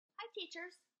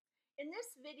teachers! In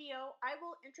this video, I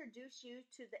will introduce you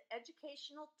to the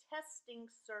Educational Testing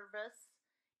Service,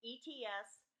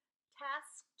 ETS,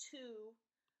 Task 2,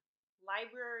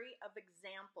 Library of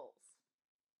Examples.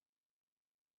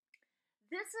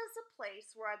 This is a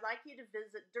place where I'd like you to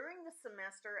visit during the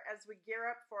semester as we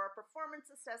gear up for our performance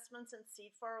assessments in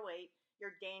Seed 408,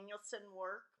 your Danielson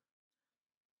work,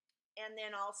 and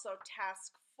then also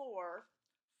Task 4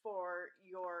 for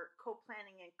your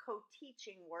co-planning and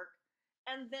co-teaching work.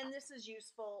 And then this is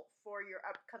useful for your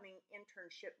upcoming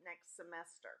internship next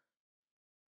semester.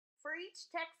 For each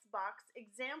text box,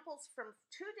 examples from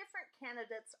two different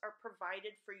candidates are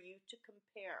provided for you to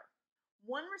compare.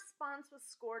 One response was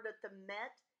scored at the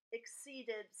met,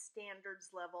 exceeded standards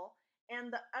level,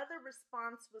 and the other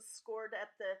response was scored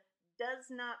at the does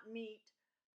not meet,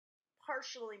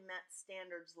 partially met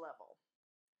standards level.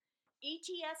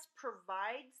 ETS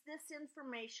provides this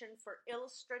information for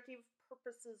illustrative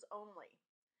purposes only.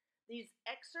 These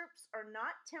excerpts are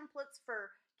not templates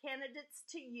for candidates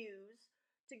to use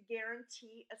to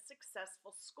guarantee a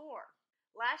successful score.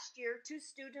 Last year, 2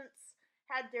 students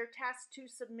had their Task 2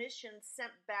 submissions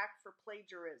sent back for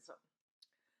plagiarism.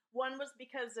 One was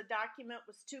because the document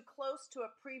was too close to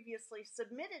a previously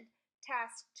submitted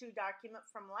Task 2 document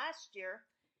from last year,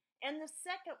 and the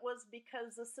second was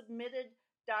because the submitted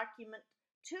document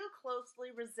too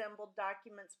closely resembled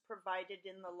documents provided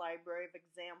in the Library of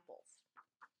Examples.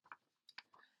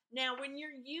 Now, when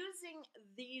you're using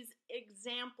these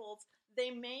examples,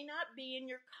 they may not be in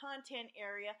your content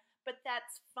area, but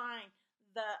that's fine.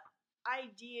 The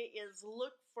idea is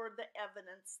look for the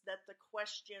evidence that the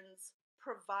questions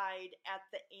provide at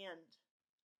the end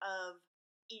of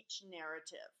each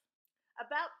narrative.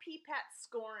 About PPAT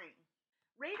scoring,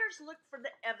 raters look for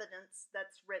the evidence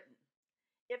that's written.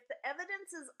 If the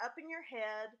evidence is up in your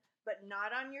head but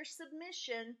not on your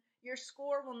submission, your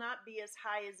score will not be as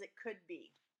high as it could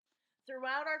be.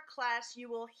 Throughout our class,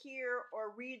 you will hear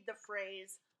or read the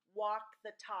phrase, walk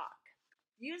the talk.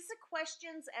 Use the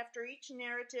questions after each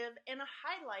narrative and a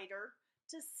highlighter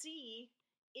to see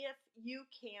if you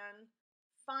can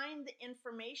find the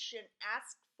information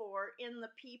asked for in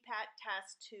the PPAT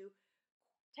Task 2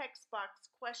 text box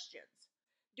questions.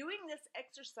 Doing this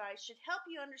exercise should help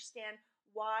you understand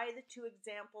why the 2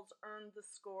 examples earned the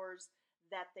scores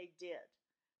that they did.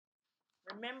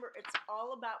 Remember, it's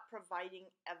all about providing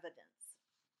evidence.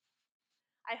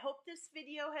 I hope this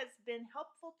video has been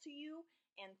helpful to you,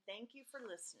 and thank you for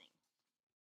listening.